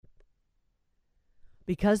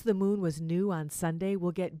Because the moon was new on Sunday,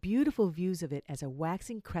 we'll get beautiful views of it as a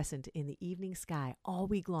waxing crescent in the evening sky all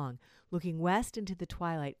week long, looking west into the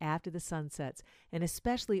twilight after the sun sets, and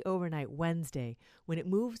especially overnight Wednesday, when it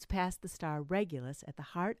moves past the star Regulus at the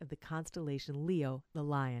heart of the constellation Leo, the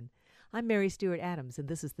Lion. I'm Mary Stewart Adams, and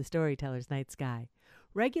this is the Storyteller's Night Sky.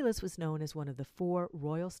 Regulus was known as one of the 4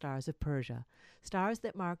 royal stars of Persia, stars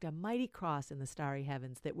that marked a mighty cross in the starry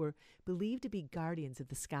heavens that were believed to be guardians of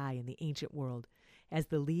the sky in the ancient world. As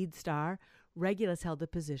the lead star, Regulus held the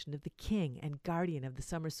position of the king and guardian of the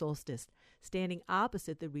summer solstice, standing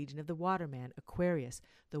opposite the region of the waterman, Aquarius,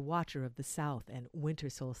 the watcher of the south and winter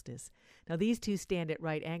solstice. Now these two stand at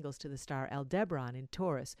right angles to the star Aldebaran in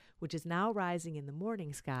Taurus, which is now rising in the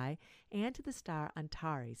morning sky, and to the star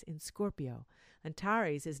Antares in Scorpio.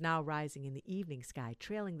 Antares is now rising in the evening sky,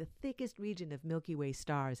 trailing the thickest region of Milky Way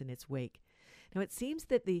stars in its wake. Now, it seems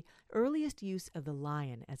that the earliest use of the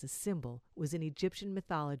lion as a symbol was in Egyptian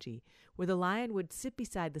mythology, where the lion would sit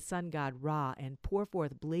beside the sun god Ra and pour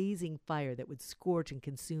forth blazing fire that would scorch and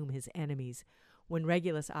consume his enemies. When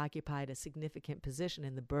Regulus occupied a significant position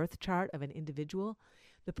in the birth chart of an individual,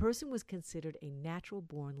 the person was considered a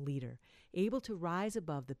natural-born leader, able to rise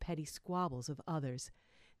above the petty squabbles of others.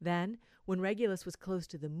 Then, when Regulus was close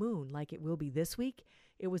to the moon, like it will be this week,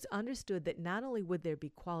 it was understood that not only would there be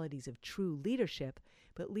qualities of true leadership,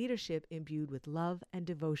 but leadership imbued with love and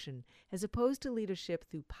devotion, as opposed to leadership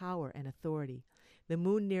through power and authority. The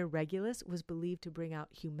moon near Regulus was believed to bring out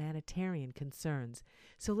humanitarian concerns.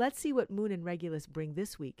 So let's see what Moon and Regulus bring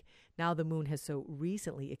this week, now the moon has so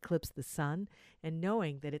recently eclipsed the sun, and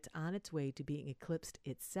knowing that it's on its way to being eclipsed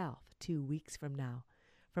itself 2 weeks from now.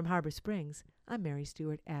 From Harbor Springs, I'm Mary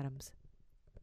Stewart Adams.